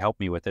and actually help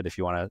me with it if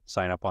you want to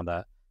sign up on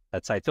that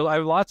site. So I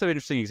have lots of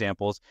interesting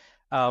examples.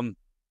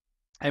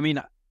 I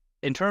mean,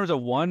 in terms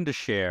of one to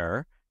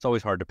share, it's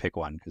always hard to pick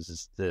one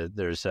because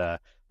there's a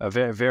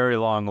very, very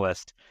long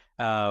list.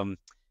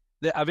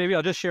 Maybe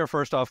I'll just share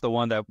first off the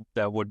one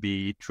that would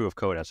be true of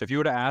Coda. So if you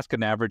were to ask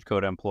an average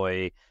Coda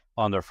employee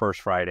on their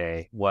first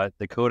Friday what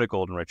the Coda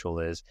golden ritual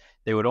is,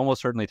 they would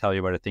almost certainly tell you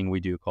about a thing we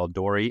do called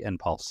Dory and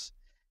Pulse.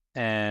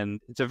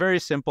 And it's a very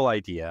simple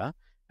idea.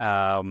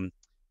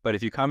 But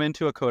if you come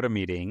into a Coda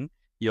meeting,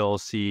 you'll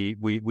see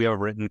we have a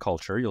written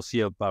culture. You'll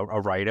see a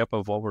write-up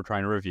of what we're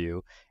trying to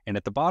review. And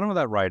at the bottom of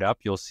that write-up,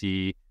 you'll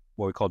see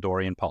what we call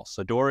Dory and Pulse.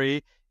 So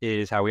Dory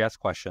is how we ask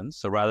questions.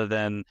 So rather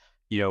than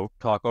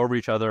talk over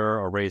each other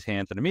or raise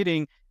hands in a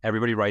meeting,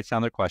 everybody writes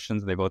down their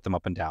questions and they vote them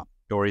up and down.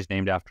 Dory's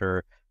named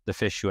after the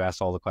fish who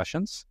asks all the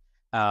questions.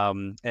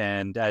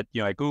 And at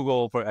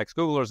Google, for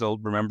ex-Googlers, they'll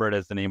remember it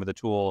as the name of the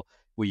tool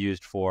we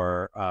used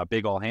for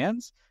big all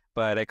hands.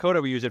 But at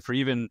Coda, we use it for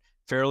even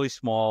fairly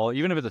small,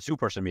 even if it's a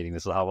 2-person meeting,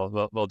 this is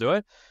how we'll do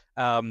it.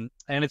 And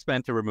it's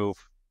meant to remove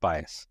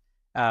bias.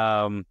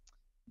 And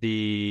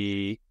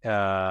then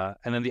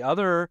the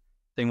other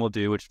thing we'll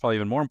do, which is probably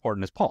even more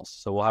important, is Pulse.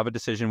 So we'll have a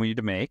decision we need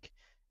to make,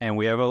 and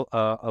we have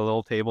a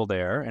little table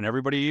there, and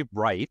everybody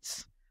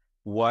writes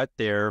what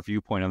their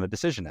viewpoint on the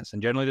decision is.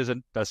 And generally there's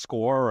a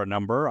score or a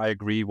number. I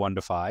agree 1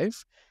 to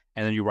 5,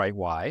 and then you write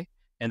why.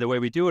 And the way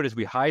we do it is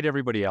we hide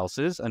everybody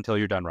else's until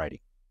you're done writing.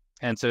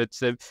 And so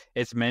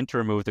it's meant to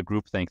remove the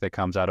groupthink that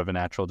comes out of a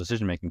natural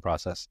decision-making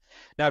process.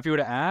 Now, if you were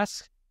to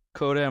ask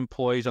Coda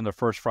employees on their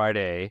first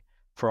Friday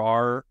for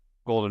our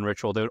golden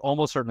ritual, they would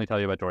almost certainly tell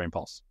you about Dory and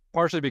Pulse,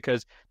 partially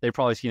because they've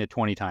probably seen it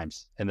 20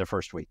 times in their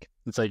first week.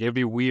 It's like, it'd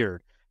be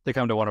weird to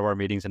come to one of our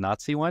meetings and not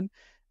see one.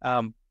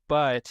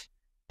 But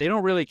they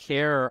don't really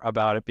care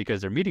about it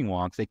because they're meeting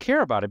wonks. They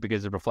care about it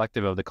because it's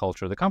reflective of the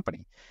culture of the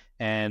company.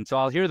 And so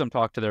I'll hear them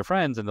talk to their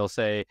friends and they'll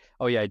say,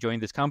 oh yeah, I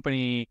joined this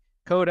company,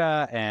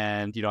 Coda,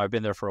 and I've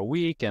been there for a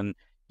week, and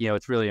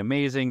it's really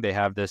amazing. They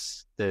have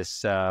this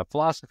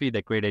philosophy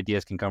that great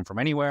ideas can come from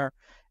anywhere,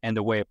 and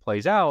the way it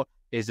plays out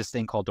is this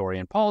thing called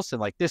Dorian Pulse. And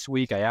like this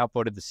week, I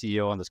outvoted the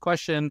CEO on this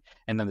question,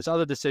 and then this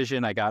other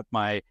decision, I got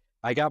my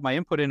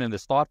input in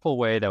this thoughtful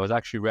way that was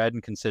actually read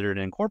and considered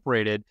and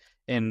incorporated,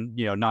 and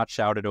not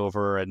shouted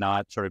over and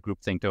not sort of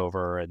groupthinked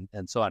over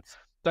and so on.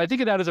 So I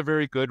think of that as a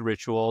very good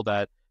ritual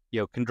that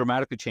can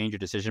dramatically change your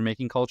decision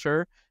making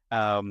culture.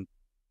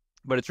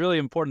 But it's really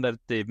important that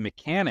the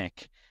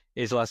mechanic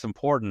is less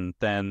important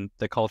than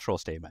the cultural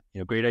statement.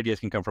 Great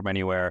ideas can come from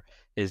anywhere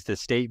is the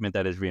statement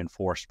that is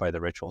reinforced by the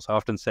rituals. I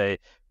often say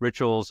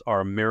rituals are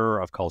a mirror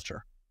of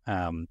culture.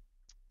 So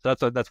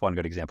that's one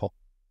good example.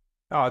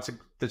 Oh,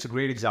 that's a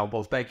great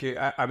example. Thank you.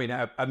 I mean,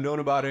 I've known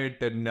about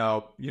it, and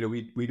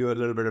we do a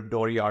little bit of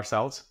Dory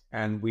ourselves,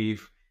 and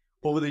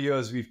over the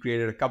years we've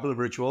created a couple of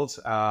rituals.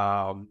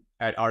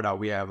 At Arda,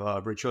 we have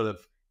a ritual of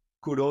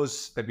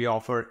kudos that we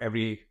offer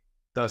every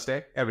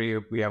Thursday.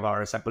 We have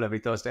our assemble every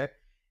Thursday.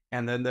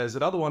 And then there's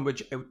another one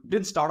which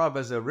didn't start off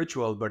as a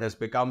ritual, but has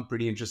become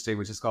pretty interesting,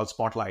 which is called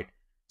Spotlight.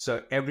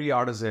 So every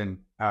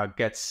artisan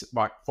gets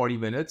about 40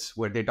 minutes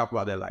where they talk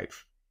about their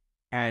life.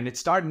 And it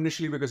started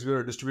initially because we were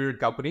a distributed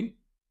company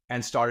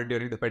and started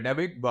during the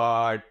pandemic,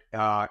 but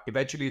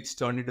eventually it's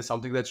turned into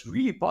something that's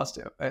really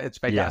positive. It's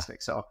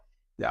fantastic. Yeah. So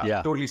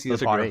yeah, totally see the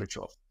part of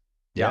ritual.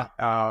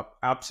 Yeah,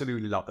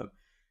 absolutely love them.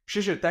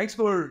 Shishir, thanks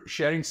for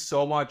sharing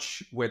so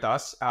much with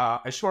us.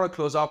 I just want to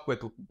close up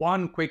with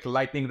one quick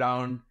lightning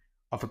round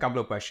of a couple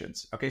of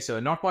questions. Okay, so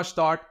not much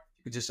thought.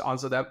 You can just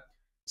answer them.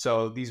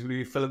 So these will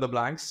be fill in the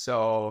blanks.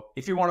 So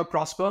if you want to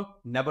prosper,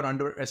 never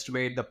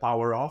underestimate the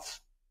power of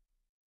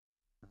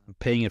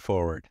paying it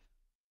forward.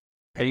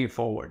 Paying it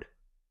forward.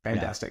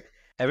 Fantastic.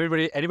 Yeah.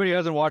 Anybody who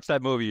hasn't watched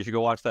that movie, you should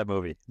go watch that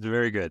movie. It's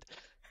very good.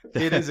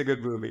 It is a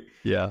good movie.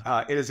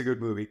 Yeah. It is a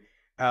good movie.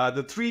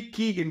 The 3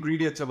 key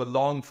ingredients of a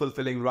long,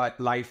 fulfilling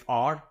life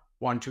are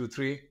 1, 2,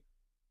 3.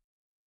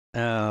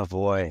 Oh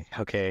boy.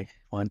 Okay.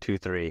 1, 2,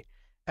 3.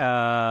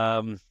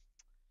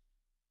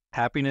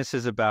 Happiness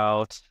is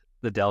about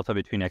the delta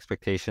between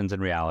expectations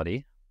and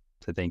reality.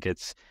 So I think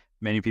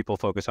many people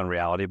focus on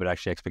reality, but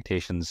actually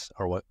expectations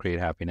are what create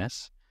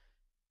happiness.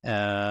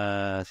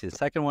 The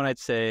second one, I'd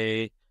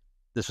say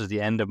this was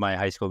the end of my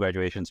high school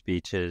graduation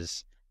speech,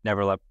 is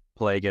never let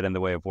play get in the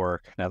way of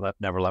work.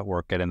 Never let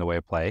work get in the way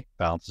of play.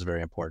 Balance is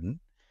very important.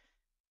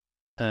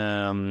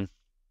 And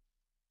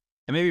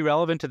maybe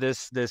relevant to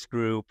this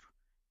group,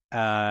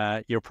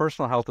 your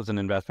personal health is an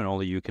investment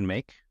only you can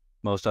make.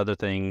 Most other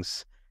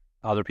things,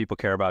 other people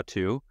care about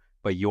too,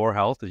 but your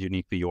health is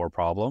uniquely your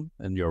problem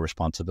and your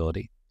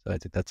responsibility. So I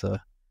think that's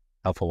a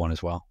helpful one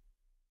as well.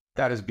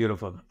 That is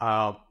beautiful.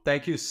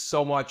 Thank you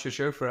so much,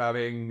 Shishir, for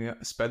having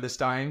spent this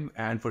time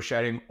and for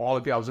sharing all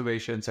of your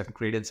observations and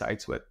great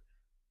insights with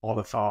all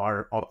of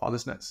our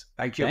listeners.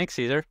 Thank you. Thanks,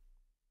 Caesar.